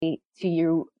to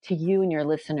you and your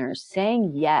listeners,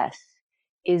 saying yes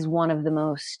is one of the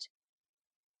most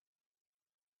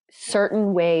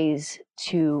certain ways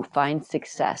to find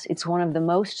success. It's one of the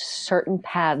most certain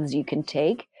paths you can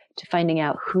take to finding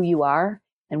out who you are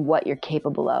and what you're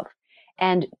capable of.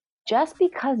 And just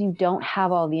because you don't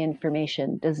have all the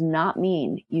information does not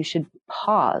mean you should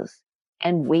pause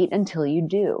and wait until you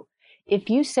do. If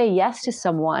you say yes to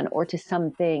someone or to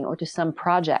something or to some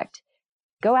project,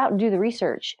 go out and do the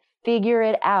research, figure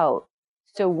it out.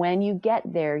 So when you get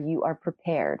there, you are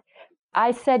prepared.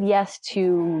 I said yes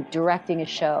to directing a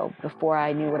show before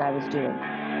I knew what I was doing.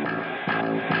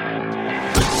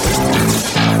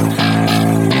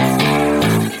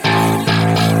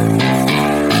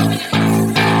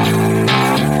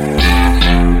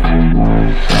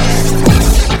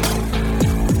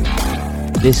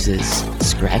 This is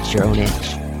Scratch Your Own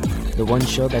Itch, the one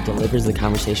show that delivers the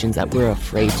conversations that we're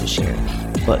afraid to share,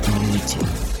 but need to.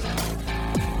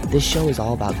 This show is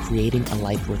all about creating a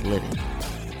life worth living.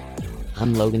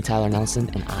 I'm Logan Tyler Nelson,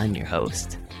 and I'm your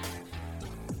host.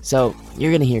 So,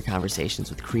 you're going to hear conversations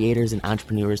with creators and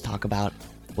entrepreneurs talk about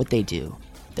what they do,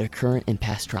 their current and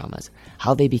past traumas,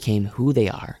 how they became who they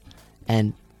are,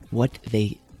 and what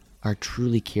they are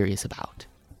truly curious about.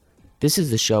 This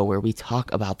is the show where we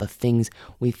talk about the things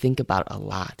we think about a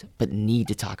lot, but need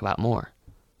to talk about more.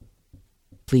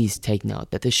 Please take note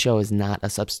that this show is not a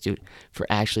substitute for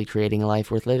actually creating a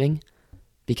life worth living,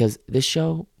 because this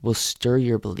show will stir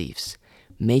your beliefs,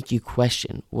 make you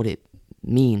question what it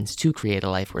means to create a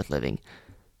life worth living.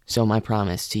 So my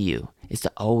promise to you is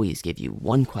to always give you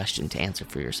one question to answer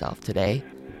for yourself today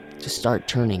to start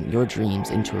turning your dreams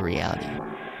into a reality.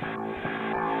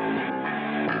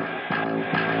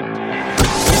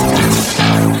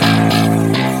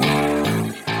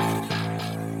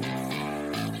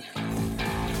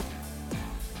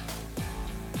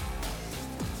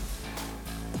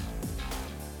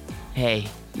 Hey,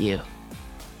 you.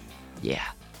 Yeah,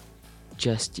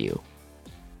 just you.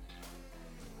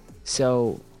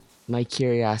 So, my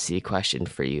curiosity question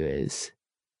for you is,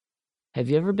 have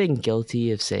you ever been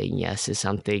guilty of saying yes to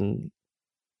something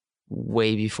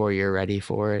way before you're ready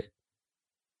for it?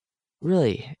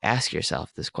 Really, ask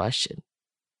yourself this question.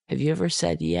 Have you ever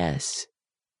said yes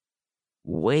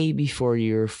way before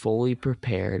you're fully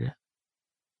prepared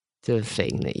to the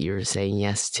thing that you were saying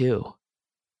yes to?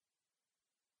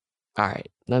 All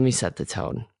right, let me set the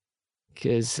tone,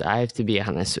 because I have to be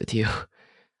honest with you.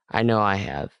 I know I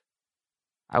have.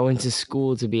 I went to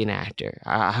school to be an actor.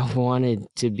 I wanted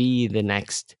to be the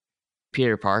next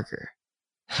Peter Parker.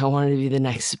 I wanted to be the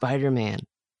next Spider-Man,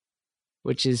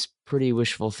 which is pretty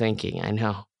wishful thinking, I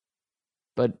know.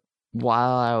 But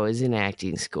while I was in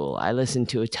acting school, I listened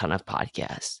to a ton of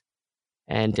podcasts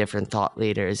and different thought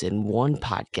leaders. And one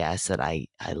podcast that I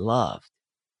loved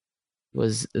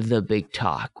was The Big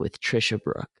Talk with Tricia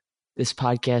Brouk. This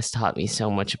podcast taught me so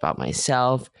much about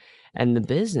myself and the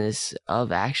business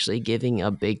of actually giving a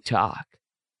big talk.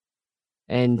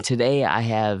 And today I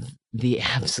have the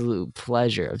absolute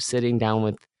pleasure of sitting down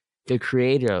with the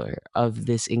creator of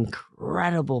this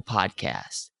incredible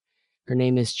podcast. Her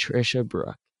name is Tricia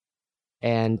Brouk,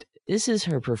 and this is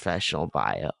her professional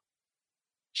bio.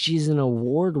 She's an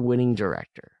award-winning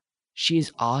director.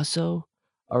 She's also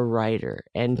a writer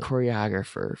and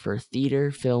choreographer for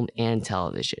theater, film, and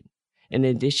television. In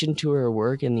addition to her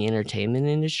work in the entertainment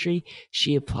industry,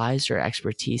 she applies her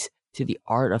expertise to the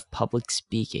art of public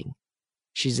speaking.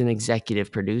 She's an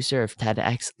executive producer of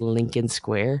TEDx Lincoln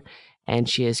Square, and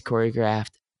she has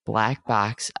choreographed Black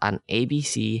Box on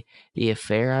ABC, The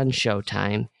Affair on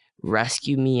Showtime,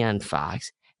 Rescue Me on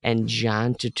Fox, and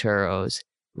John Turturro's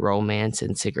Romance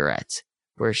and Cigarettes,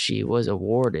 where she was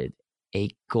awarded a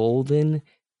Golden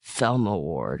Thumb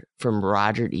Award from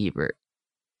Roger Ebert.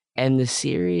 And the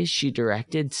series she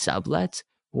directed, Sublets,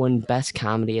 won Best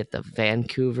Comedy at the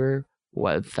Vancouver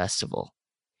Web Festival.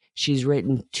 She's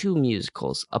written 2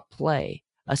 musicals, a play,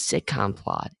 a sitcom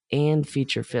plot, and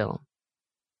feature film.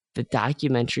 The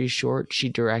documentary short she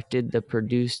directed that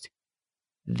produced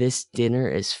This Dinner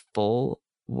is Full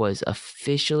was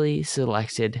officially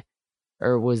selected,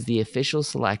 or was the official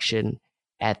selection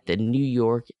at the New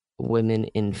York Women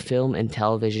in Film and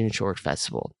Television Short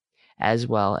Festival, as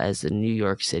well as the New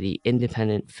York City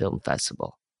Independent Film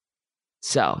Festival.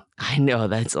 So, I know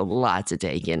that's a lot to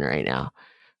take in right now,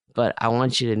 but I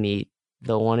want you to meet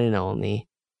the one and only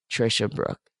Tricia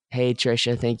Brouk. Hey,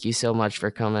 Tricia, thank you so much for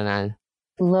coming on.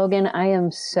 Logan, I am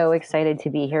so excited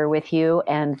to be here with you,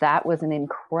 and that was an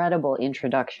incredible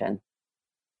introduction.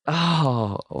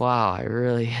 Oh, wow.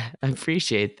 I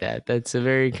appreciate that. That's a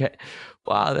very good,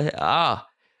 wow.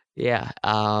 Yeah.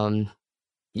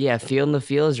 Yeah, feeling the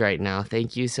feels right now.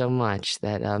 Thank you so much.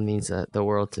 That means the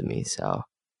world to me. So,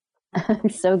 I'm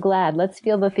so glad. Let's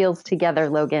feel the feels together,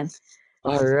 Logan.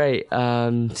 all right.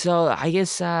 So I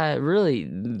guess really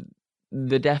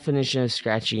the definition of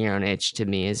scratching your own itch to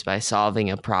me is by solving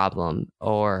a problem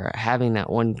or having that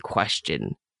one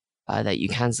question that you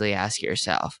constantly ask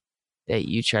yourself that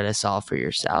you try to solve for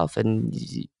yourself, and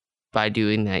by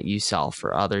doing that, you solve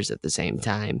for others at the same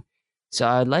time. So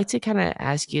I'd like to kind of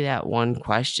ask you that one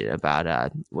question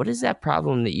about what is that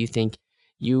problem that you think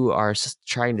you are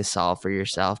trying to solve for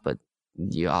yourself, but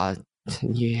you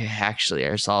you actually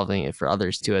are solving it for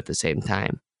others too at the same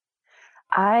time.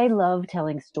 I love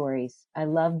telling stories. I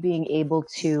love being able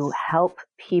to help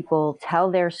people tell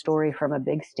their story from a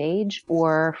big stage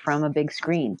or from a big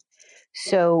screen.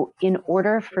 So, in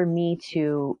order for me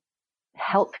to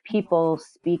help people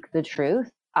speak the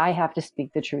truth, I have to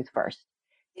speak the truth first.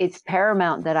 It's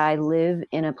paramount that I live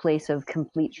in a place of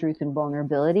complete truth and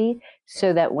vulnerability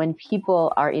so that when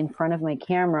people are in front of my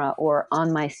camera or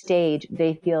on my stage,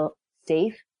 they feel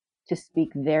safe to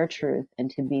speak their truth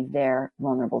and to be their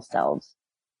vulnerable selves.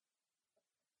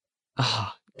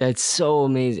 Oh, that's so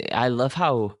amazing. I love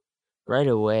how right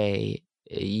away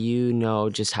you know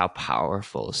just how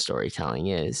powerful storytelling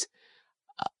is.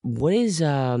 What is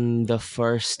the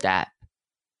first step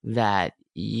that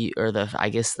you, or the, I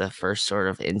guess the first sort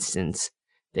of instance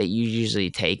that you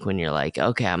usually take when you're like,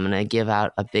 okay, I'm gonna give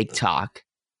out a big talk.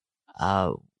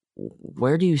 Uh,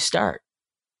 where do you start?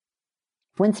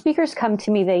 When speakers come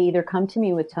to me, they either come to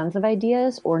me with tons of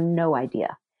ideas or no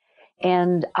idea.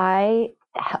 And I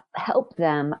help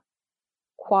them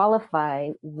qualify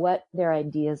what their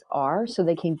ideas are so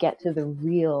they can get to the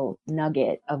real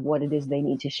nugget of what it is they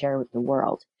need to share with the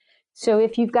world. So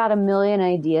if you've got a million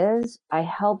ideas, I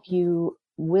help you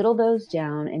whittle those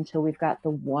down until we've got the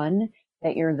one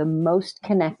that you're the most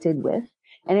connected with.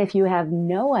 And if you have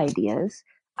no ideas,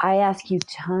 I ask you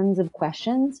tons of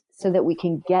questions so that we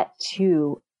can get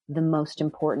to the most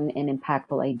important and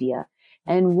impactful idea.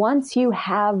 And once you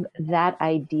have that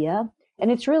idea,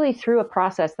 and it's really through a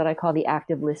process that I call the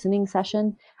active listening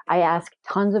session. I ask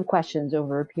tons of questions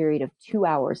over a period of 2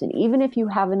 hours. And even if you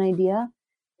have an idea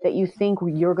that you think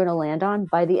you're going to land on,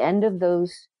 by the end of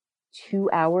those 2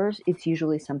 hours, it's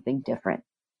usually something different.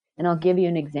 And I'll give you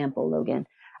an example, Logan.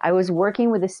 I was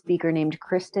working with a speaker named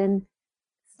Kristen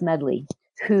Smedley,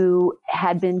 who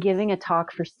had been giving a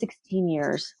talk for 16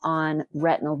 years on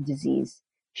retinal disease.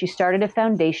 She started a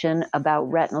foundation about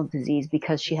retinal disease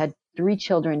because she had 3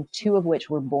 children, two of which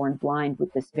were born blind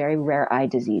with this very rare eye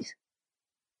disease.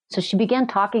 So she began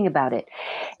talking about it.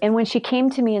 And when she came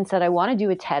to me and said, I want to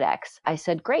do a TEDx, I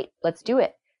said, great, let's do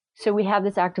it. So we have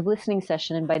this active listening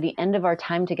session. And by the end of our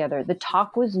time together, the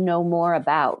talk was no more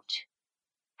about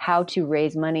how to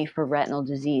raise money for retinal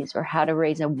disease or how to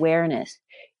raise awareness.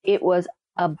 It was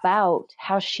about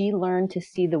how she learned to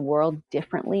see the world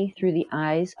differently through the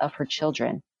eyes of her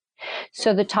children.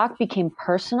 So the talk became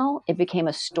personal, it became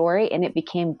a story, and it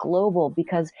became global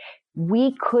because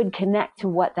we could connect to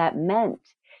what that meant.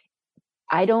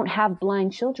 I don't have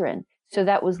blind children, so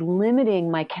that was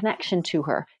limiting my connection to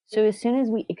her. So as soon as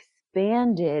we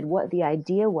expanded what the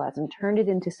idea was and turned it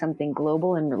into something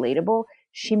global and relatable,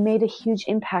 she made a huge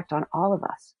impact on all of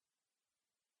us.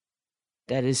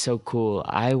 That is so cool.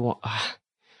 I want.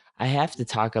 I have to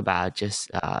talk about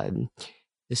just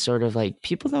the sort of like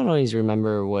people don't always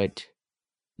remember what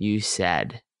you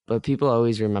said, but people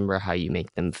always remember how you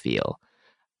make them feel.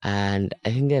 And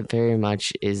I think that very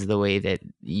much is the way that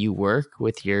you work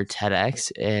with your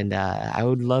TEDx. And I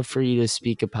would love for you to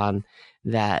speak upon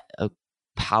that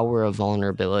power of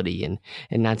vulnerability, and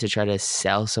not to try to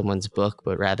sell someone's book,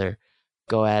 but rather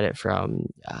go at it from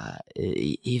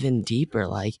even deeper.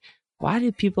 Like, why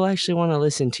do people actually want to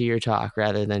listen to your talk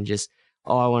rather than just,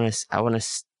 oh, I want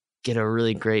to get a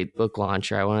really great book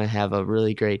launch, or I want to have a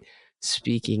really great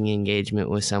speaking engagement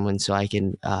with someone so I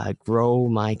can grow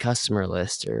my customer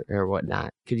list, or whatnot.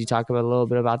 Could you talk about a little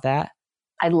bit about that?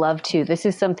 I'd love to. This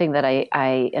is something that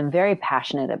I am very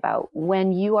passionate about.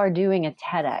 When you are doing a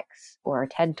TEDx or a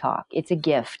TED Talk, it's a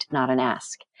gift, not an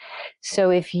ask.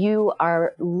 So if you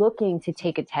are looking to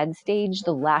take a TED stage,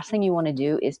 the last thing you want to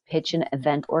do is pitch an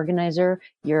event organizer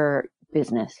your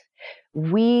business.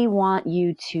 We want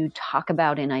you to talk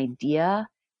about an idea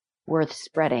worth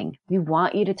spreading. We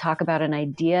want you to talk about an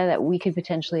idea that we could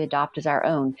potentially adopt as our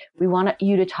own. We want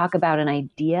you to talk about an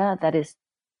idea that is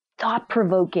thought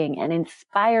provoking and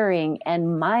inspiring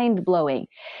and mind blowing.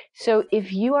 So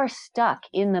if you are stuck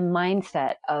in the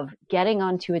mindset of getting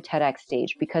onto a TEDx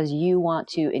stage because you want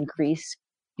to increase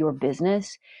your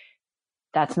business,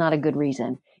 that's not a good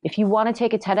reason. If you want to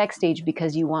take a TEDx stage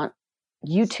because you want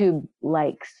YouTube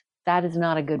likes, that is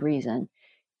not a good reason.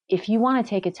 If you want to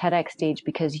take a TEDx stage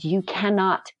because you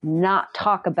cannot not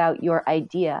talk about your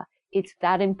idea, it's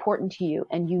that important to you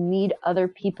and you need other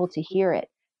people to hear it,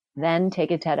 then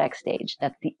take a TEDx stage.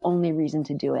 That's the only reason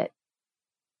to do it.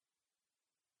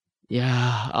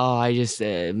 Yeah. Oh, I just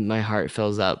my heart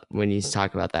fills up when you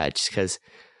talk about that, just because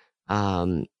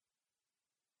um,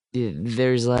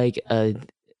 there's like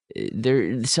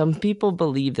some people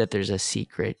believe that there's a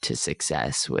secret to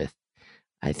success with,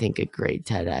 I think, a great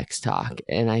TEDx talk,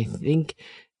 and I think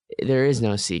there is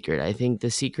no secret. I think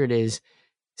the secret is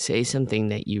say something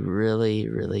that you really,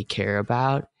 really care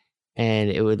about, and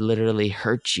it would literally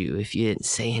hurt you if you didn't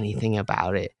say anything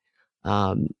about it.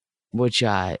 Um, which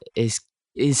is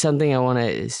something I want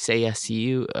to say yes to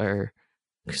you, or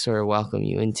sort of welcome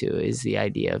you into, is the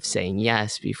idea of saying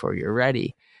yes before you're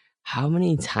ready. How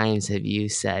many times have you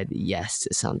said yes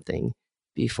to something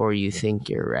before you think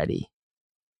you're ready?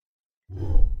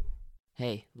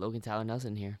 Hey, Logan Tyler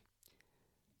Nelson here.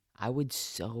 I would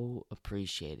so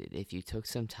appreciate it if you took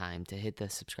some time to hit the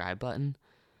subscribe button.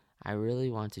 I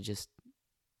really want to just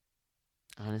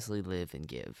honestly live and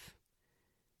give.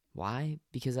 Why?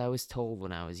 Because I was told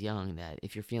when I was young that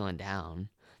if you're feeling down,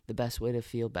 the best way to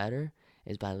feel better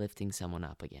is by lifting someone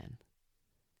up again.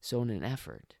 So in an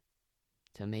effort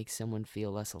to make someone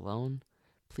feel less alone,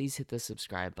 please hit the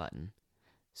subscribe button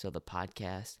so the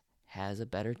podcast has a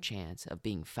better chance of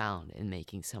being found and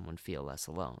making someone feel less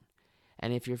alone.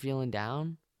 And if you're feeling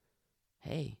down,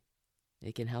 hey,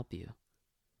 it can help you.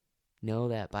 Know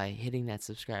that by hitting that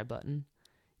subscribe button,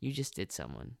 you just did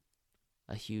someone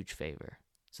a huge favor.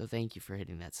 So thank you for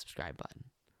hitting that subscribe button.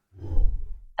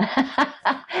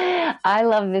 I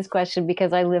love this question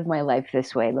because I live my life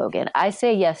this way, Logan. I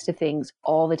say yes to things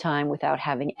all the time without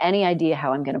having any idea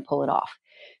how I'm going to pull it off.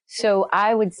 So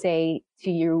I would say to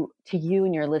you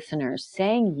and your listeners,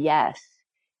 saying yes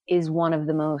is one of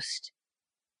the most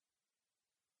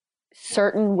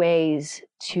certain ways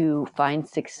to find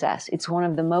success. It's one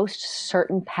of the most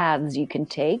certain paths you can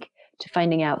take to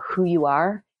finding out who you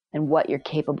are and what you're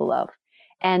capable of.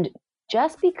 And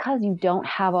just because you don't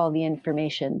have all the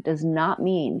information does not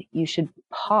mean you should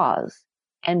pause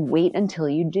and wait until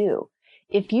you do.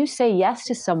 If you say yes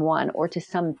to someone or to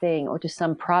something or to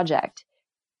some project,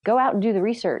 go out and do the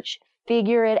research,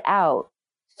 figure it out.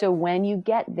 So when you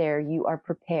get there, you are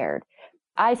prepared.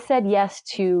 I said yes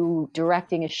to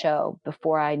directing a show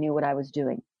before I knew what I was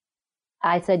doing.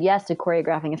 I said yes to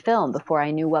choreographing a film before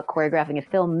I knew what choreographing a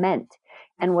film meant.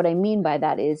 And what I mean by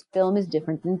that is film is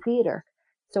different than theater.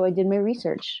 So I did my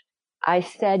research. I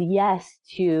said yes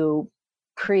to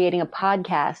creating a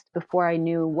podcast before I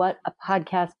knew what a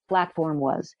podcast platform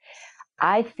was.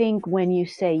 I think when you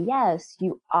say yes,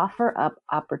 you offer up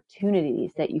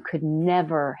opportunities that you could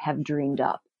never have dreamed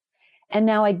up. And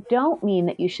now I don't mean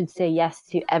that you should say yes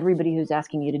to everybody who's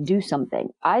asking you to do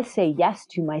something. I say yes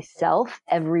to myself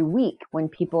every week when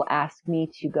people ask me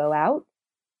to go out.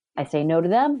 I say no to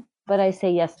them, but I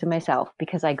say yes to myself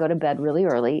because I go to bed really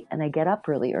early and I get up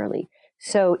really early.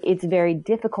 So it's very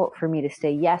difficult for me to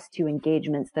say yes to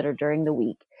engagements that are during the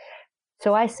week.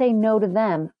 So I say no to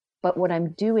them, but what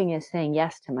I'm doing is saying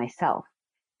yes to myself.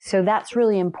 So that's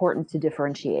really important to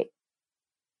differentiate.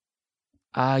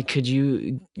 Could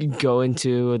you go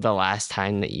into the last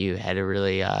time that you had to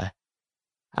really, I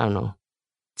don't know,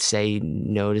 say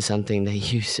no to something that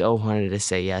you so wanted to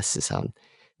say yes to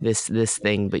this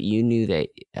thing, but you knew that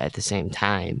at the same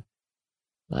time,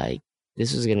 like,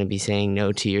 this was going to be saying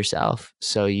no to yourself.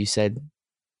 So you said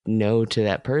no to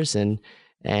that person,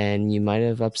 and you might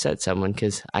have upset someone,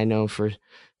 because I know for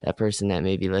that person that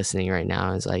may be listening right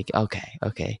now is like,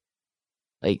 okay.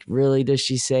 Like, really, does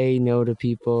she say no to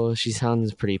people? She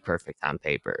sounds pretty perfect on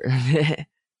paper.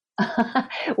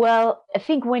 Well, I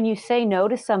think when you say no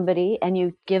to somebody and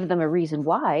you give them a reason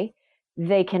why,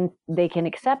 they can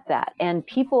accept that. And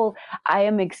people, I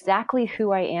am exactly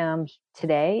who I am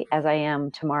today as I am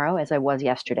tomorrow, as I was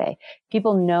yesterday.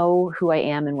 People know who I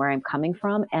am and where I'm coming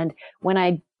from. And when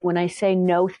I say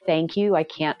no, thank you, I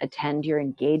can't attend your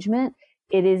engagement,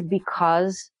 it is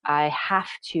because I have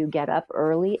to get up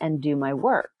early and do my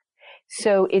work.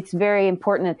 So it's very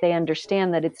important that they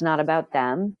understand that it's not about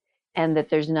them and that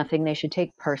there's nothing they should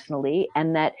take personally.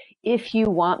 And that if you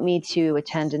want me to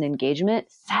attend an engagement,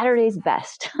 Saturday's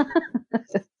best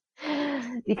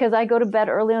because I go to bed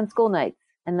early on school nights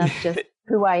and that's just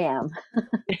who I am.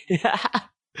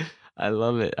 I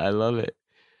love it. I love it.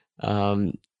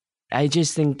 Um, I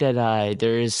just think that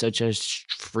there is such a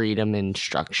freedom in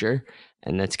structure,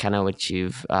 and that's kind of what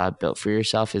you've built for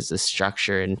yourself, is the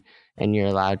structure, and you're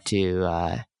allowed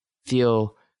to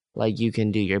feel like you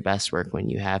can do your best work when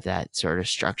you have that sort of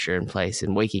structure in place,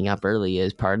 and waking up early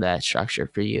is part of that structure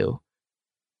for you.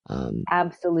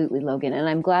 Absolutely, Logan. And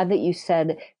I'm glad that you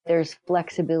said there's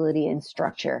flexibility in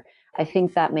structure. I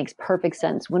think that makes perfect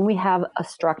sense. When we have a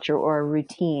structure or a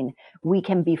routine, we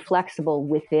can be flexible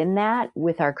within that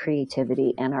with our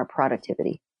creativity and our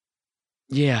productivity.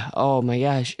 Yeah. Oh my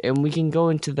gosh. And we can go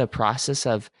into the process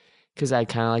of, because I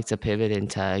kind of like to pivot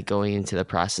into going into the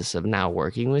process of now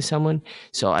working with someone.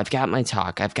 So I've got my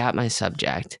talk, I've got my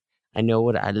subject, I know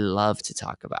what I love to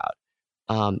talk about.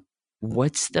 Um,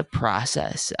 what's the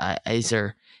process? Is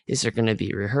there going to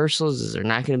be rehearsals? Is there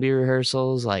not going to be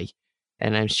rehearsals? Like,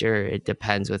 and I'm sure it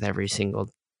depends with every single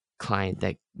client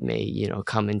that may,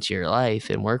 come into your life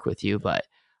and work with you. But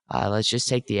let's just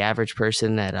take the average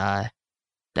person that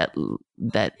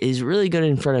that is really good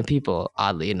in front of people,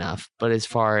 oddly enough. But as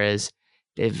far as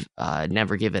they've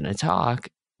never given a talk,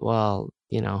 well,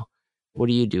 what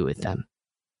do you do with them?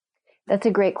 That's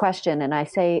a great question. And I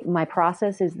say my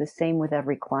process is the same with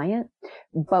every client,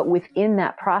 but within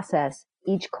that process,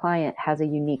 each client has a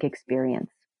unique experience.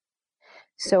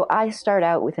 So I start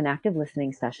out with an active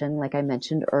listening session, like I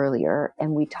mentioned earlier,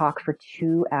 and we talk for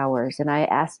 2 hours. And I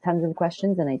ask tons of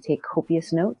questions and I take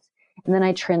copious notes. And then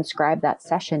I transcribe that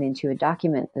session into a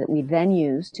document that we then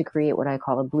use to create what I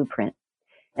call a blueprint.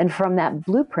 And from that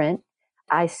blueprint,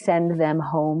 I send them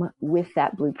home with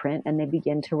that blueprint and they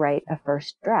begin to write a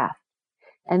first draft.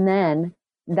 And then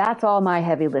that's all my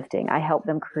heavy lifting. I help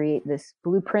them create this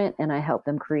blueprint and I help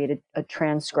them create a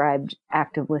transcribed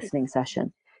active listening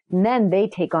session. And then they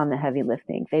take on the heavy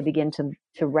lifting. They begin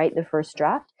to write the first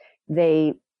draft.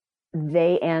 They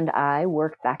and I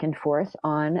work back and forth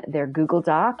on their Google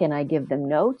Doc and I give them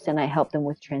notes and I help them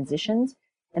with transitions.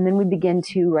 And then we begin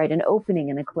to write an opening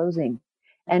and a closing.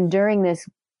 And during this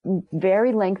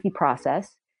very lengthy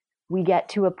process, we get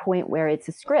to a point where it's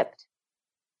a script.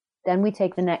 Then we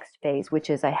take the next phase, which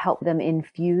is I help them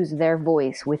infuse their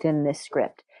voice within this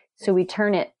script. So we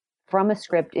turn it from a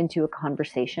script into a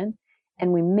conversation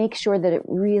and we make sure that it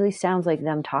really sounds like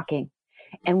them talking.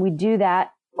 And we do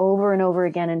that over and over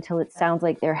again until it sounds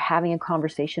like they're having a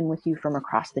conversation with you from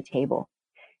across the table.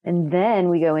 And then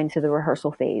we go into the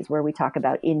rehearsal phase where we talk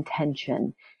about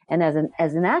intention. And as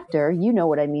an actor, you know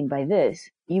what I mean by this.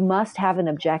 You must have an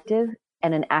objective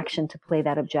and an action to play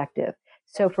that objective.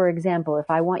 So for example, if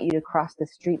I want you to cross the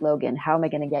street, Logan, how am I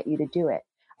going to get you to do it?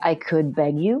 I could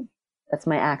beg you. That's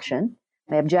my action.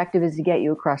 My objective is to get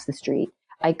you across the street.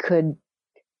 I could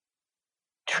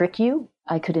trick you.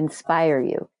 I could inspire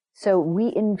you. So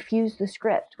we infuse the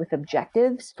script with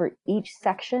objectives for each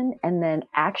section and then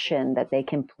action that they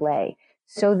can play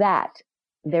so that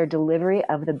their delivery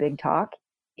of the big talk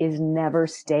is never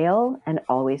stale and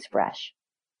always fresh.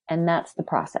 And that's the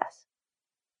process.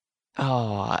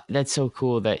 Oh, that's so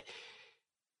cool. That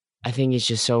I think it's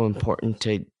just so important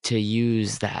to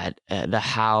use that the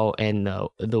how and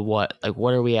the what. Like,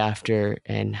 what are we after,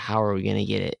 and how are we going to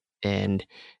get it? And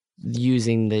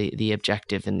using the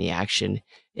objective and the action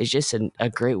is just a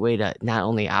great way to not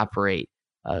only operate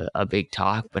a big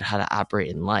talk, but how to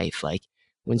operate in life. Like,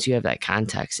 once you have that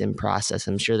context and process,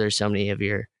 I'm sure there's so many of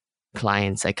your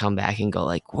clients that come back and go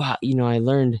like, wow, I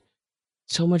learned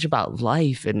so much about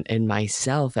life and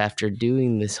myself after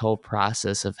doing this whole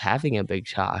process of having a big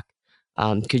talk.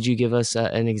 Could you give us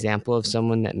an example of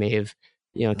someone that may have,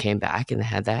 came back and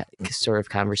had that sort of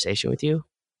conversation with you?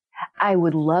 I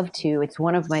would love to. It's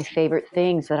one of my favorite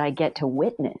things that I get to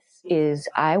witness is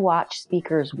I watch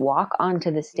speakers walk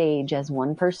onto the stage as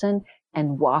one person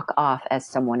and walk off as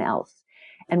someone else.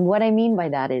 And what I mean by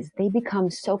that is they become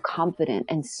so confident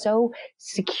and so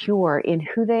secure in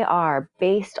who they are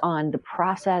based on the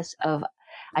process of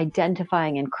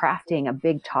identifying and crafting a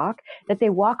big talk that they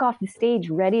walk off the stage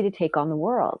ready to take on the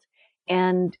world.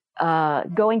 And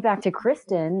going back to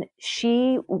Kristen,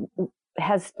 she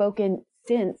has spoken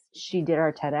since she did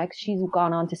our TEDx. She's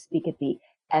gone on to speak at the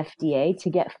FDA to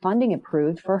get funding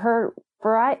approved for her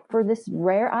for this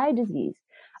rare eye disease.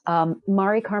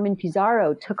 Mari Carmen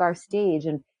Pizarro took our stage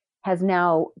and has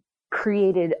now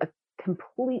created a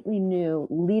completely new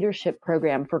leadership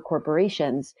program for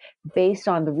corporations based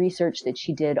on the research that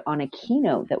she did on a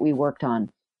keynote that we worked on.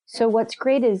 So what's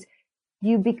great is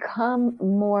you become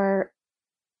more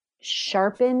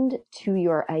sharpened to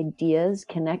your ideas,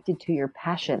 connected to your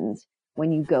passions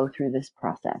when you go through this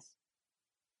process.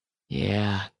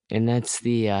 Yeah. And that's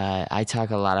I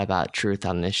talk a lot about truth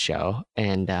on this show.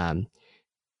 And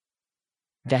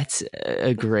that's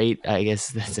a great, I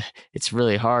guess it's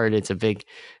really hard. It's a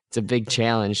big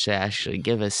challenge to actually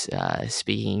give us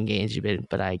speaking engagement,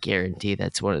 but I guarantee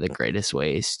that's one of the greatest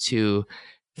ways to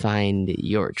find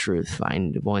your truth,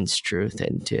 find one's truth,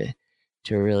 and to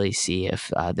really see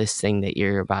if this thing that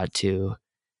you're about to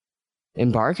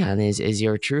embark on is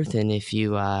your truth. And if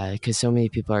you because so many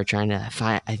people are trying to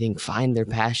find their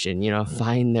passion,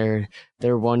 find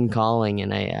their one calling.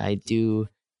 And I do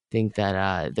think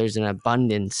that there's an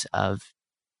abundance of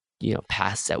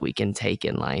paths that we can take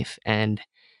in life. And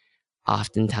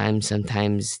oftentimes,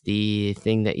 sometimes the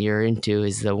thing that you're into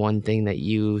is the one thing that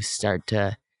you start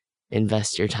to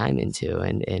invest your time into.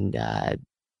 And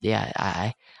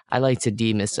yeah, I like to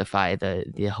demystify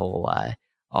the whole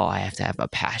oh, I have to have a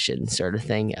passion sort of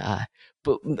thing.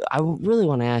 But I really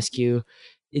want to ask you,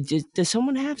 does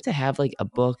someone have to have like a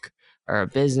book or a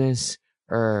business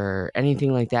or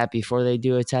anything like that before they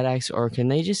do a TEDx, or can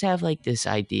they just have like this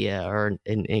idea or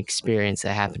an experience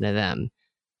that happened to them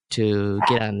to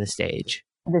get on the stage?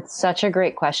 That's such a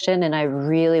great question. And I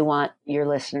really want your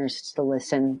listeners to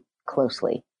listen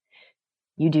closely.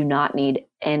 You do not need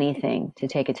anything to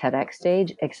take a TEDx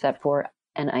stage except for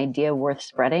an idea worth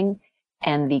spreading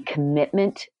and the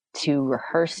commitment to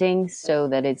rehearsing so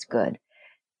that it's good.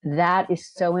 That is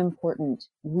so important.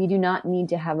 We do not need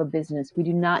to have a business. We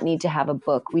do not need to have a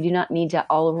book. We do not need to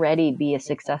already be a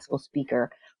successful speaker.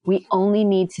 We only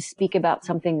need to speak about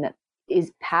something that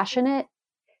is passionate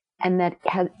and that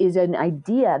is an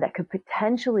idea that could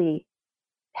potentially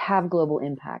have global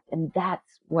impact. And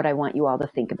that's what I want you all to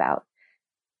think about.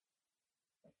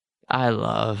 I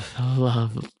love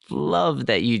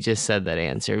that you just said that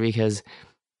answer, because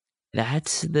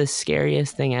that's the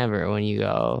scariest thing ever when you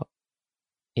go,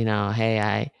 hey,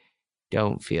 I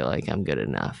don't feel like I'm good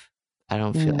enough. I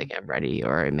don't feel Mm. like I'm ready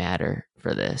or I matter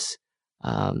for this.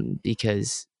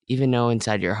 Because even though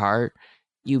inside your heart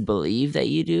you believe that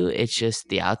you do, it's just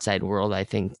the outside world, I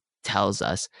think, tells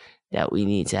us that we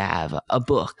need to have a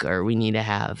book, or we need to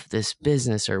have this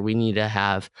business, or we need to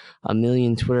have a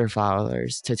million Twitter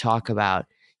followers to talk about,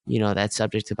 that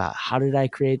subject about how did I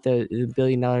create the $1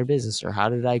 billion business, or how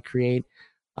did I create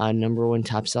a number one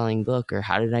top selling book, or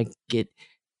how did I get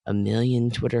a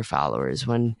million Twitter followers,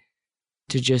 when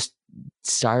to just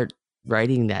start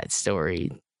writing that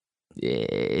story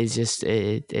is just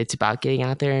it's about getting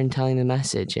out there and telling the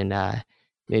message. And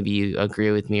maybe you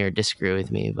agree with me or disagree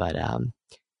with me, but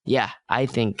yeah, I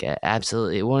think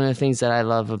absolutely one of the things that I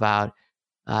love about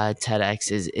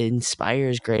TEDx is it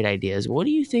inspires great ideas. What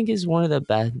do you think is one of the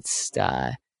best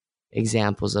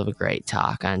examples of a great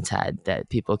talk on TED that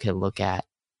people can look at?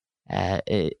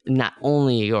 Not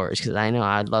only yours, because I know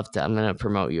I'd love to, I'm going to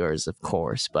promote yours, of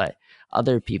course, but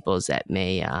other people's that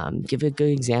may give a good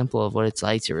example of what it's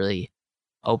like to really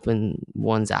open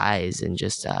one's eyes and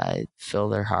just fill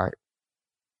their heart.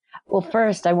 Well,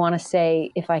 first, I want to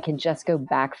say, if I can just go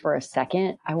back for a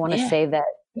second, I want to Yeah. say that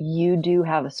you do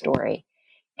have a story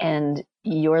and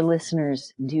your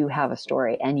listeners do have a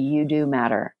story and you do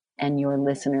matter and your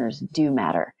listeners do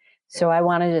matter. So I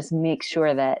want to just make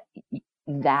sure that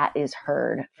that is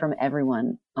heard from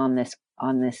everyone on this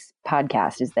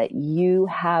podcast, is that you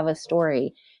have a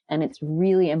story and it's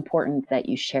really important that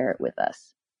you share it with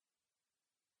us.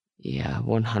 Yeah,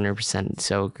 100%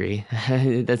 so agree.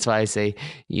 That's why I say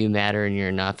you matter and you're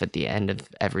enough at the end of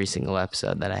every single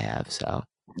episode that I have. So,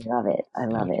 I love it. I so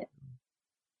love it.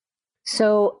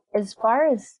 So, as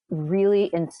far as really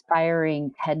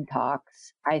inspiring TED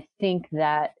Talks, I think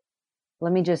that,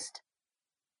 let me just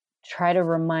try to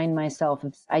remind myself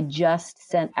of, I just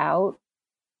sent out,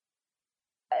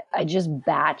 I just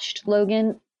batched,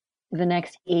 Logan, the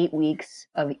next 8 weeks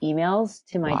of emails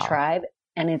to my wow. tribe.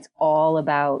 And it's all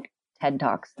about TED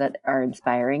Talks that are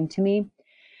inspiring to me.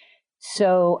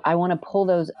 So I want to pull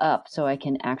those up so I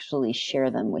can actually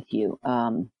share them with you.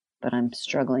 But I'm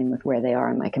struggling with where they are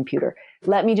on my computer.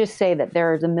 Let me just say that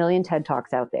there's a million TED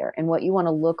Talks out there. And what you want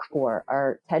to look for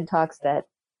are TED Talks that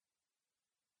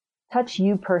touch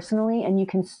you personally. And you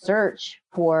can search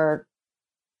for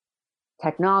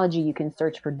technology, you can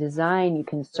search for design, you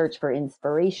can search for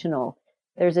inspirational.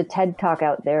 There's a TED Talk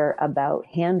out there about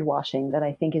hand washing that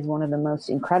I think is one of the most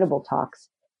incredible talks,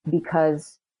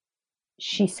 because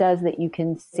she says that you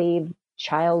can save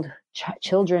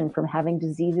children from having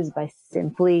diseases by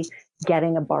simply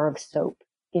getting a bar of soap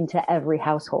into every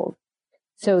household.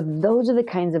 So those are the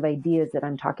kinds of ideas that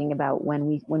I'm talking about when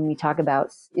we talk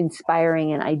about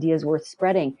inspiring and ideas worth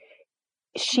spreading.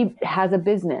 She has a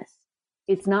business.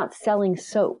 It's not selling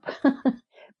soap,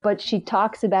 but she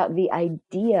talks about the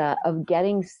idea of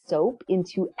getting soap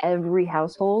into every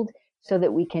household so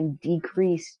that we can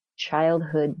decrease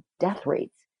childhood death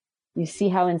rates. You see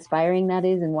how inspiring that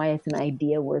is and why it's an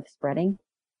idea worth spreading?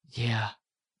 Yeah.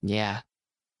 Yeah.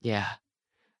 Yeah.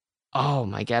 Oh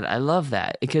my God, I love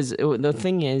that, because the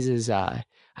thing is I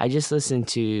I just listened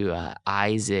to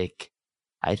Isaac,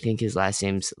 I think his last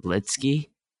name's Litsky.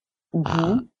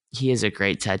 Mm-hmm. He has a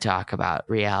great TED Talk about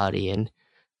reality, and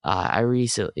I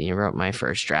recently wrote my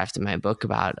first draft of my book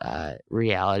about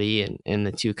reality and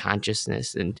the two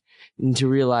consciousness, and to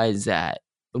realize that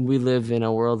we live in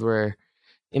a world where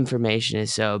information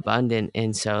is so abundant,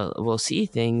 and so we'll see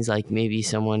things like maybe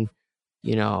someone,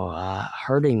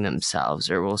 hurting themselves,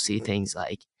 or we'll see things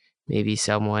like maybe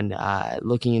someone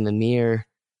looking in the mirror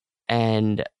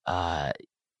and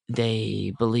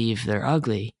they believe they're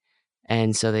ugly.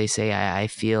 And so they say, I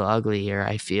feel ugly, or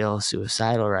I feel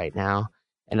suicidal right now.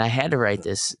 And I had to write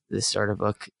this sort of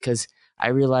book because I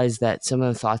realized that some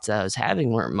of the thoughts that I was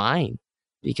having weren't mine,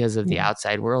 because of the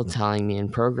outside world telling me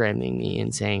and programming me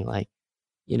and saying, like,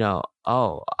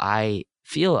 oh, I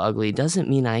feel ugly doesn't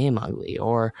mean I am ugly,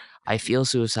 or I feel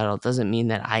suicidal doesn't mean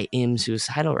that I am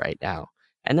suicidal right now.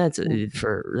 And that's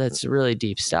really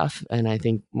deep stuff. And I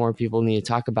think more people need to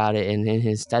talk about it. And in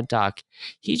his TED Talk,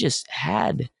 he just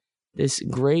had this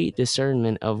great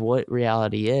discernment of what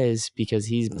reality is, because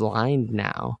he's blind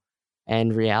now.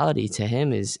 And reality to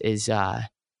him is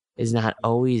not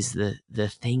always the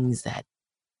things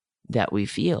that we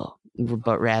feel,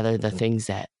 but rather the things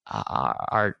that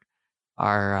our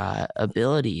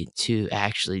ability to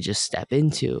actually just step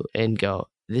into and go,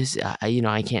 this,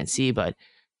 I can't see, but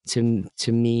to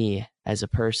me as a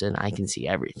person, I can see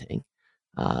everything.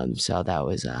 So that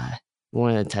was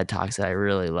one of the TED Talks that I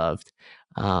really loved.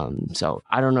 So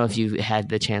I don't know if you had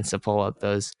the chance to pull up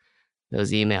those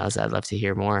emails. I'd love to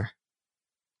hear more.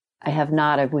 I have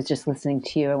not. I was just listening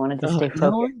to you. I wanted to Oh, stay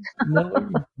focused. no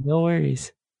worries, no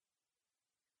worries.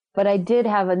 But I did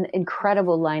have an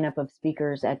incredible lineup of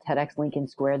speakers at TEDx Lincoln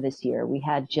Square this year. We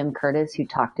had Jim Curtis, who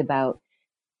talked about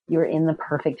you're in the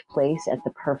perfect place at the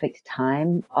perfect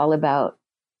time, all about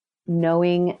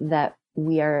knowing that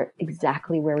we are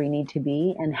exactly where we need to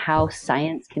be and how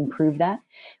science can prove that.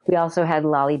 We also had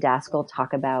Lolly Daskell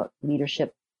talk about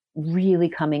leadership really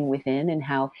coming within, and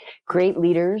how great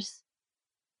leaders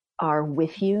are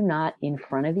with you, not in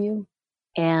front of you,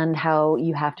 and how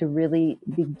you have to really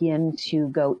begin to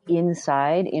go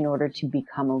inside in order to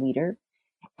become a leader.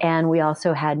 And we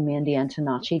also had Mandy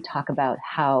Antonacci talk about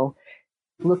how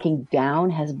looking down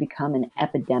has become an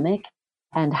epidemic,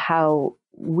 and how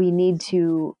we need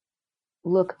to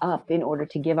look up in order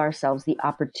to give ourselves the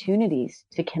opportunities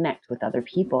to connect with other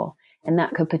people. And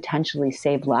that could potentially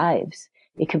save lives.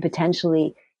 It could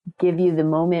potentially give you the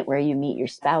moment where you meet your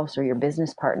spouse or your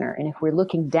business partner. And if we're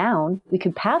looking down, we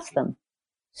could pass them.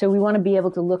 So we want to be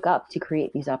able to look up to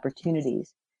create these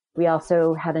opportunities. We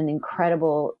also had an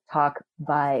incredible talk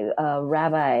by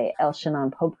Rabbi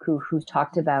Elshanan Popku, who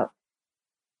talked about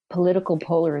political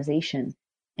polarization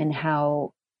and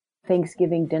how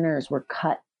Thanksgiving dinners were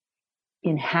cut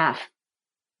in half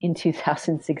in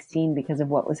 2016 because of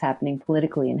what was happening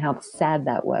politically and how sad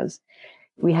that was.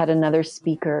 We had another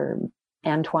speaker,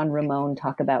 Antoine Ramon,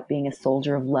 talk about being a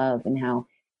soldier of love and how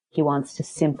he wants to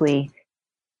simply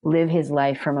live his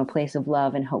life from a place of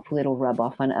love, and hopefully it'll rub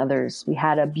off on others. We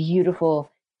had a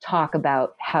beautiful talk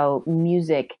about how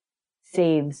music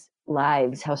saves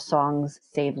lives, how songs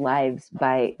save lives,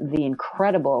 by the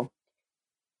incredible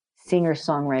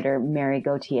singer-songwriter Mary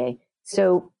Gauthier.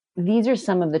 So these are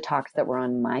some of the talks that were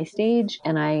on my stage,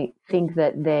 and I think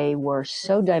that they were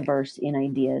so diverse in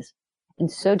ideas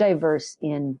and so diverse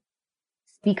in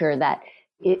speaker that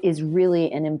it is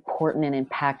really an important and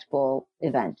impactful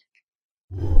event.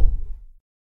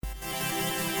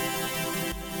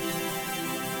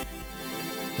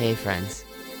 Hey friends,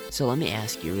 so let me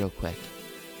ask you real quick.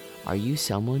 Are you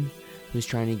someone who's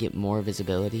trying to get more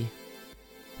visibility?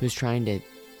 Who's trying to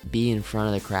be in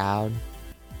front of the crowd?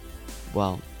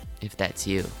 Well, if that's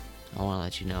you, I want to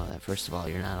let you know that first of all,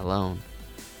 you're not alone.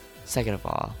 Second of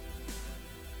all,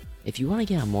 if you want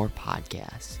to get on more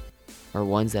podcasts, or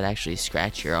ones that actually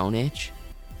scratch your own itch,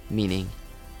 meaning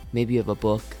maybe you have a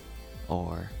book,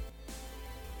 or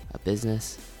a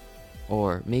business,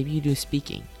 or maybe you do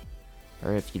speaking,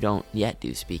 or if you don't yet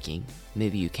do speaking,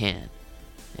 maybe you can,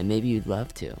 and maybe you'd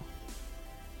love to.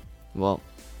 Well,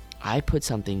 I put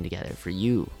something together for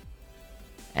you,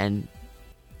 and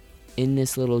in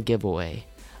this little giveaway,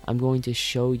 I'm going to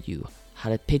show you how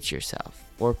to pitch yourself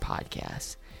or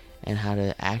podcasts, and how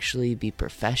to actually be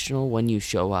professional when you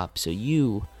show up, so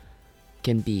you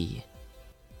can be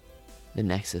the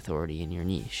next authority in your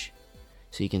niche,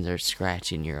 so you can start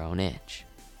scratching your own itch.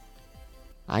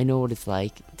 I know what it's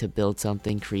like to build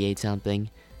something, create something,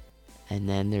 and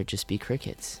then there just be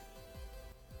crickets.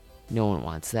 No one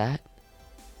wants that.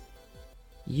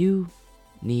 You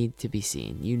need to be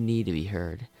seen. You need to be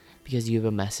heard, because you have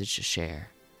a message to share.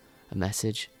 a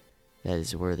message that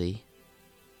is worthy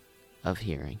of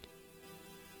hearing.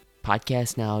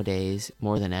 Podcasts nowadays,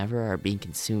 more than ever, are being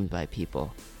consumed by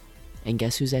people. And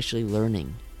guess who's actually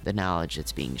learning the knowledge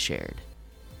that's being shared?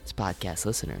 It's podcast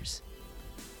listeners.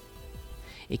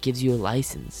 It gives you a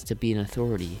license to be an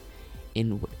authority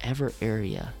in whatever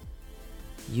area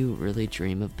you really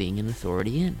dream of being an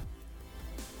authority in.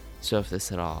 So if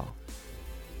this at all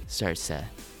starts to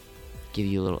give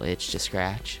you a little itch to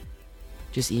scratch,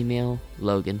 just email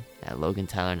Logan at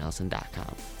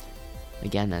logantylernelson.com.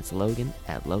 Again, that's Logan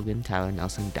at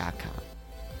logantylernelson.com.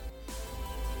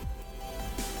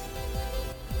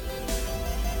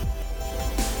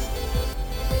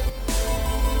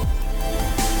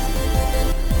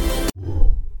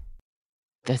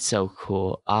 That's so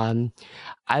cool. I'm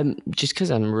just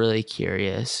because I'm really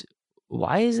curious.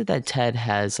 Why is it that TED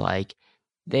has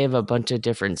they have a bunch of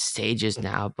different stages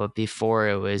now, but before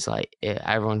it was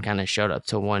everyone kind of showed up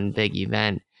to one big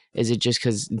event? Is it just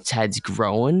because TED's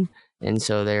growing, and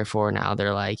so therefore now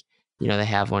they're they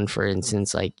have one, for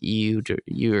instance, you're the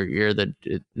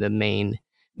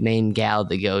main gal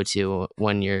to go to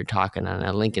when you're talking on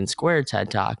a Lincoln Square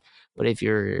TED Talk. But if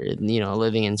you're,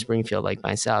 living in Springfield like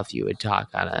myself, you would talk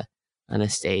on a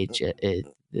stage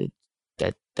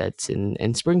that's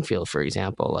in Springfield, for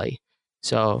example.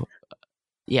 So,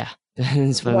 yeah,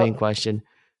 that's my main question.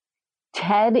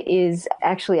 TED is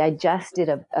actually, I just did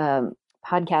a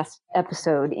podcast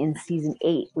episode in season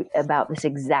 8 about this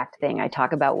exact thing. I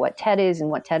talk about what TED is and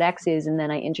what TEDx is, and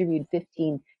then I interviewed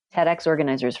 15 TEDx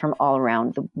organizers from all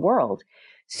around the world.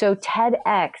 So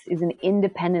TEDx is an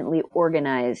independently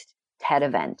organized TED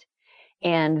event,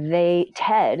 and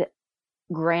TED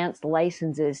grants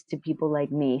licenses to people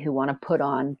like me who want to put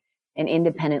on an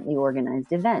independently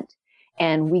organized event.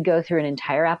 And we go through an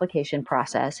entire application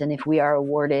process. And if we are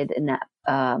awarded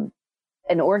an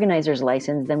organizer's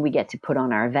license, then we get to put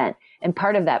on our event. And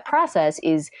part of that process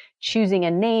is choosing a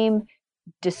name,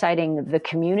 deciding the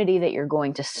community that you're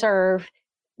going to serve,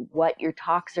 what your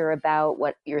talks are about,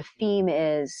 what your theme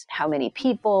is, how many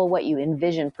people, what you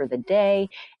envision for the day.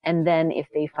 And then if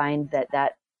they find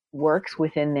that works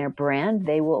within their brand,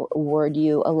 they will award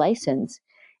you a license.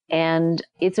 And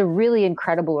it's a really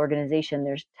incredible organization.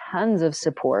 There's tons of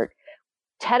support.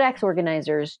 TEDx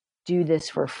organizers do this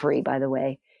for free, by the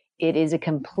way. It is a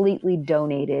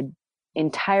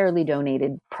entirely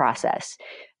donated process.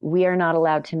 We are not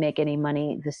allowed to make any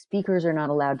money. The speakers are not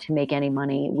allowed to make any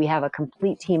money. We have a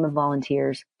complete team of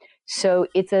volunteers. So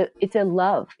it's a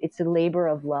love. It's a labor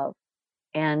of love.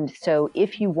 And so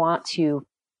if you want to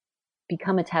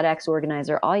become a TEDx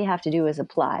organizer, all you have to do is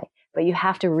apply. But you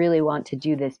have to really want to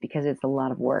do this because it's a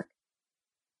lot of work.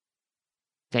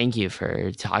 Thank you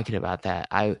for talking about that.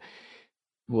 I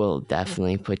will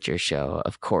definitely put your show,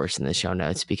 of course, in the show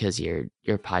notes because your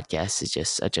podcast is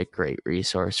just such a great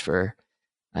resource for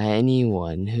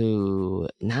anyone who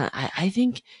I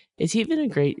think it's even a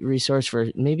great resource for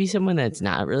maybe someone that's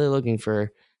not really looking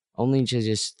for only to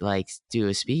just do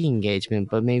a speaking engagement,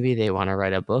 but maybe they want to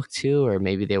write a book too, or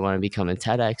maybe they want to become a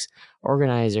TEDx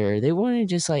organizer. They want to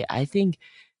just I think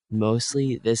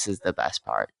mostly this is the best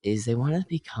part, is they want to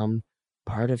become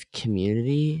part of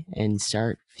community and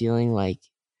start feeling like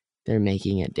they're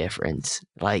making a difference.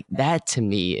 That to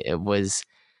me, it was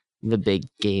the big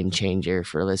game changer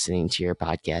for listening to your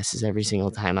podcast. Is every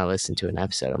single time I listen to an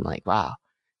episode, I'm like, wow,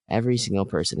 every single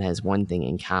person has one thing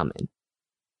in common.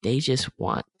 They just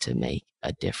want to make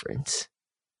a difference.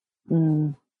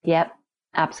 Yep,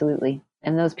 absolutely.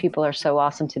 And those people are so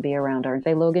awesome to be around, aren't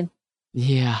they, Logan?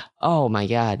 Yeah. Oh my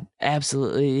God.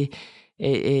 Absolutely.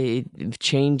 It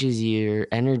changes your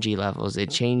energy levels.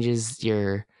 It changes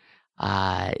your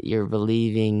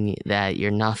believing that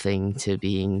you're nothing to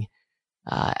being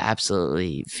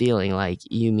absolutely feeling like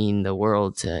you mean the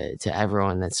world to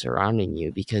everyone that's surrounding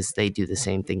you, because they do the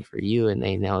same thing for you, and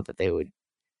they know that they would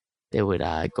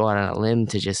go out on a limb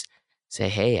to just say,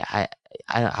 hey, I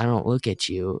don't look at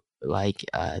you like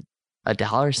a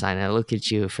dollar sign. I look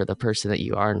at you for the person that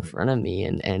you are in front of me,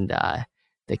 and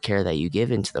the care that you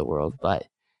give into the world. But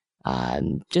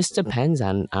just depends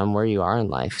on where you are in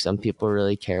life. Some people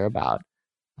really care about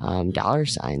dollar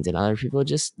signs, and other people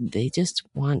they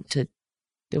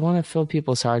want to fill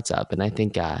people's hearts up. And I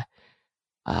think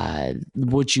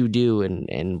what you do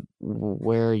and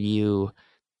where you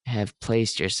have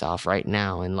placed yourself right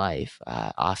now in life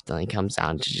often comes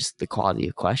down to just the quality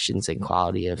of questions and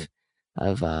quality of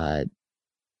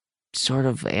sort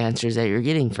of answers that you're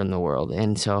getting from the world.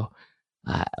 And so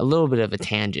a little bit of a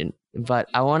tangent, but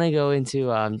I want to go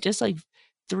into just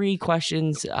 3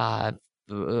 questions. I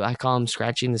call them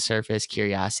scratching the surface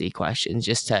curiosity questions,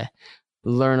 just to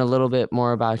learn a little bit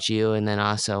more about you, and then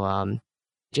also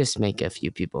just make a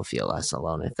few people feel less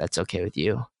alone, if that's okay with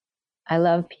you. I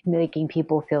love making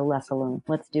people feel less alone.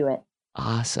 Let's do it.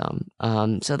 Awesome.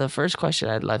 So the first question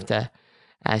I'd love to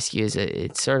ask you is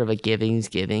it's sort of a giving's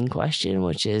giving question,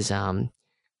 which is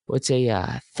what's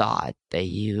a thought that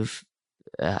you've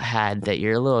had that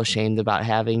you're a little ashamed about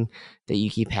having, that you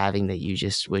keep having, that you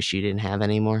just wish you didn't have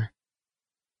anymore?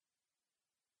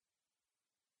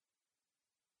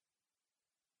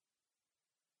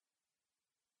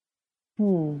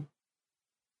 Hmm.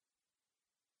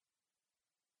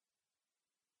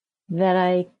 That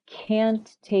I can't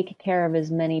take care of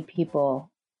as many people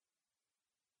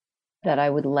that I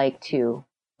would like to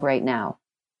right now.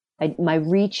 My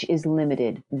reach is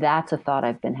limited. That's a thought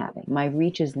I've been having. My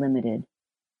reach is limited.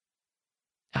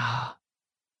 Ah,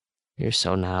 you're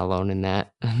so not alone in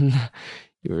that.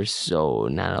 You're so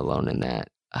not alone in that.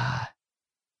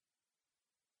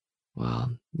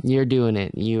 Well, you're doing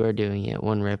it. You are doing it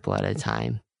one ripple at a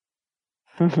time.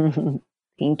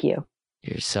 Thank you.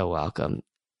 You're so welcome.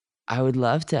 I would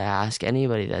love to ask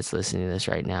anybody that's listening to this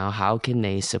right now, how can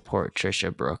they support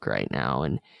Tricia Brouk right now?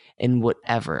 And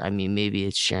whatever. I mean, maybe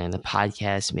it's sharing the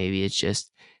podcast, maybe it's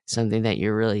just something that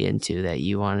you're really into that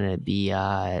you want to be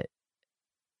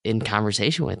in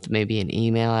conversation with. Maybe an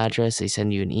email address. They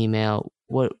send you an email.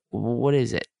 What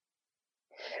is it?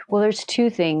 Well, there's two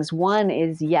things. One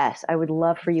is yes, I would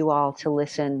love for you all to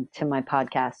listen to my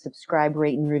podcast, subscribe,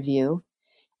 rate, and review.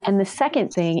 And the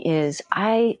second thing is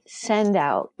I send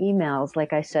out emails,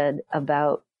 like I said,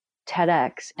 about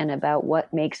TEDx and about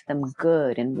what makes them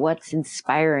good and what's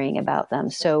inspiring about them.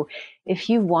 So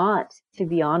if you want to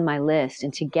be on my list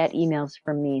and to get emails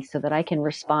from me so that I can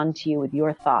respond to you with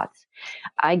your thoughts,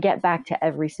 I get back to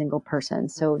every single person.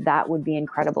 So that would be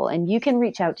incredible. And you can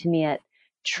reach out to me at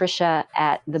Tricia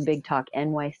at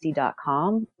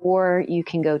thebigtalknyc.com, or you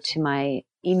can go to my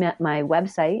email, my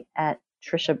website at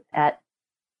Tricia at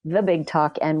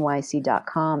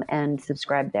thebigtalknyc.com and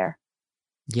subscribe there.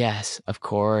 Yes, of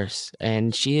course.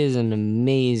 And she is an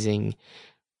amazing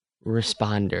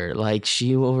responder. Like,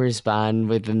 she will respond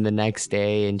within the next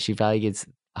day, and she probably gets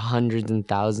hundreds and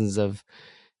thousands of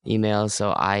emails.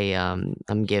 So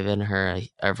I'm giving her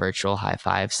a virtual high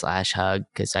five slash hug,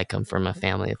 because I come from a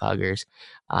family of huggers,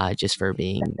 just for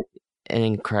being an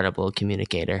incredible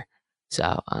communicator.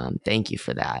 So thank you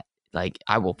for that. Like,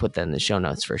 I will put that in the show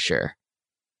notes for sure.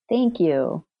 Thank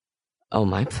you. Oh,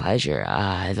 my pleasure.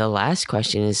 The last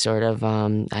question is sort of,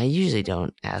 I usually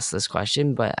don't ask this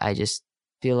question, but I just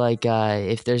feel like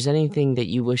if there's anything that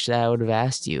you wish that I would have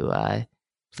asked you,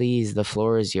 please, the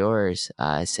floor is yours.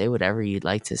 Say whatever you'd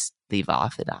like to leave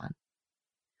off it on.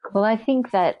 Well, I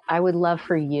think that I would love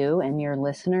for you and your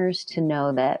listeners to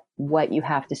know that what you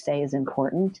have to say is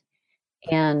important.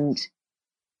 And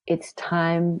it's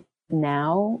time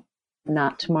now,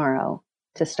 not tomorrow,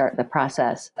 to start the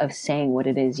process of saying what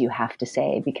it is you have to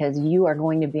say, because you are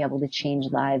going to be able to change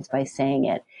lives by saying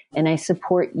it. And I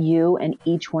support you and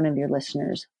each one of your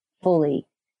listeners fully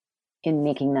in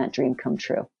making that dream come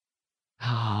true.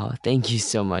 Oh, thank you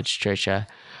so much, Tricia.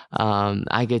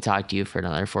 I could talk to you for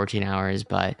another 14 hours,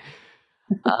 but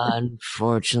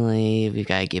unfortunately, we've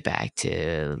got to get back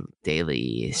to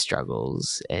daily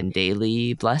struggles and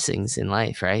daily blessings in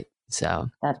life, right? So,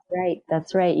 That's right.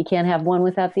 That's right. You can't have one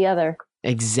without the other.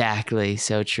 exactly,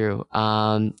 so true.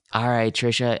 All right,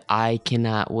 Tricia, I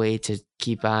cannot wait to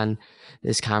keep on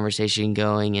this conversation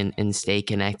going and stay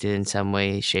connected in some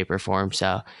way, shape, or form.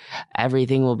 So,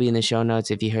 everything will be in the show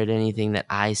notes. If you heard anything that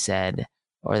I said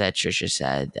or that Tricia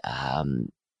said,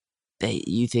 that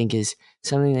you think is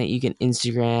something that you can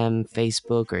Instagram,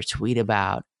 Facebook, or tweet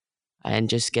about, and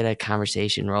just get a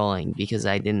conversation rolling, because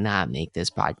I did not make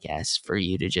this podcast for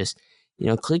you to just,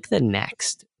 click the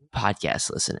next podcast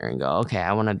listener and go, okay,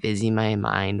 I want to busy my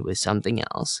mind with something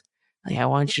else. Like, I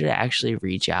want you to actually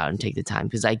reach out and take the time,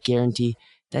 because I guarantee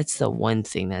that's the one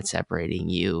thing that's separating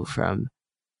you from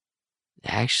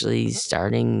actually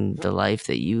starting the life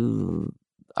that you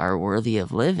are worthy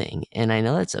of living. And I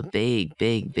know that's a big,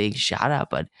 big, big shout out,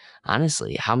 but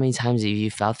honestly, how many times have you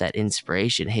felt that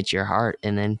inspiration hit your heart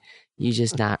and then you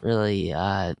just not really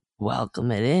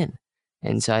welcome it in?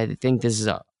 And so I think this is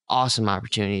an awesome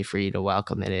opportunity for you to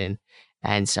welcome it in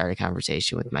and start a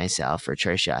conversation with myself or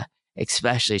Tricia,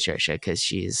 especially Tricia, because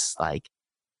she's like,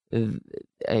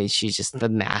 she's just the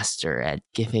master at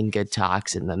giving good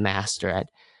talks and the master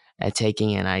at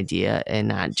taking an idea and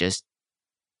not just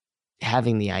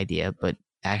having the idea, but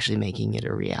actually making it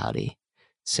a reality.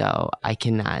 So I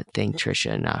cannot thank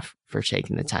Tricia enough for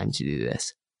taking the time to do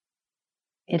this.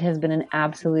 It has been an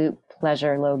absolute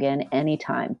pleasure, Logan,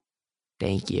 anytime.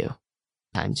 Thank you.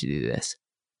 time to do this.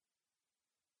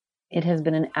 It has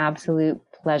been an absolute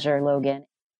pleasure, Logan.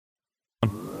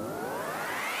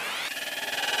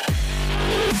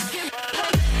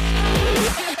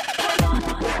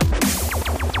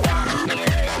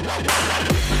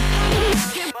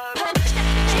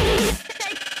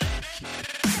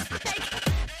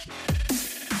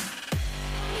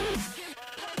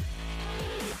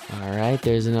 All right,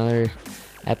 there's another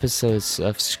episode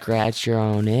of Scratch Your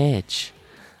Own Itch.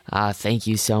 Thank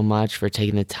you so much for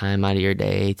taking the time out of your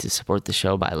day to support the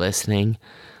show by listening.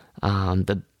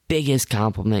 The biggest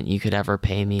compliment you could ever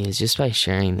pay me is just by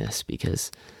sharing this,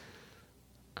 because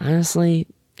honestly,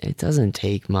 it doesn't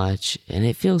take much, and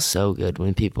it feels so good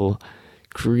when people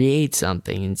create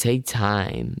something and take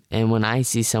time. And when I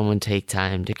see someone take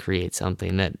time to create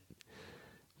something that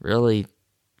really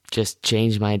just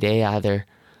changed my day, either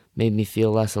made me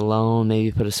feel less alone,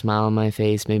 maybe put a smile on my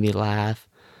face, made me laugh,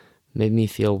 made me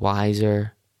feel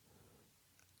wiser,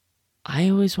 I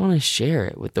always want to share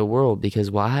it with the world.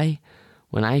 Because why?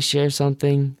 When I share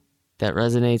something that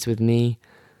resonates with me,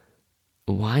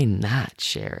 why not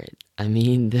share it? I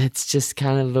mean, that's just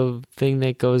kind of the thing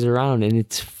that goes around, and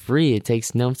it's free. It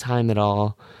takes no time at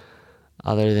all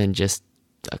other than just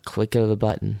a click of the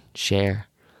button, share,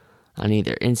 on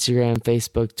either Instagram,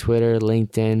 Facebook, Twitter,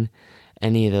 LinkedIn.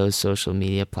 Any of those social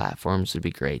media platforms would be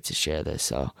great to share this.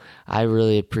 So I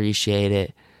really appreciate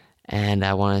it. And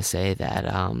I want to say that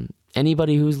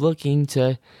anybody who's looking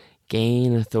to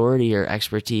gain authority or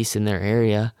expertise in their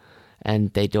area,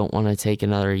 and they don't want to take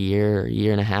another year or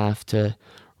year and a half to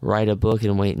write a book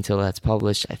and wait until that's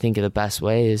published, I think the best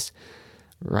way is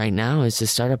right now is to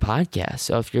start a podcast.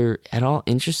 So if you're at all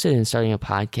interested in starting a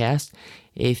podcast,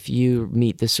 if you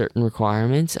meet the certain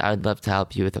requirements, I would love to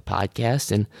help you with a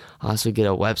podcast and also get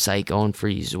a website going for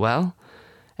you as well.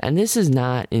 And this is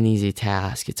not an easy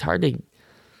task. It's hard to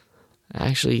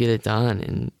actually get it done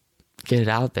and get it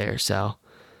out there. So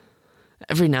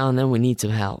every now and then we need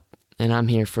some help, and I'm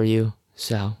here for you.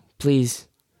 So please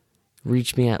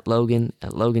reach me at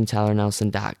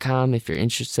logan@logantylernelson.com if you're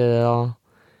interested at all.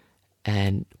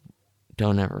 And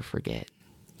don't ever forget,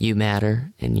 you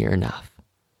matter and you're enough.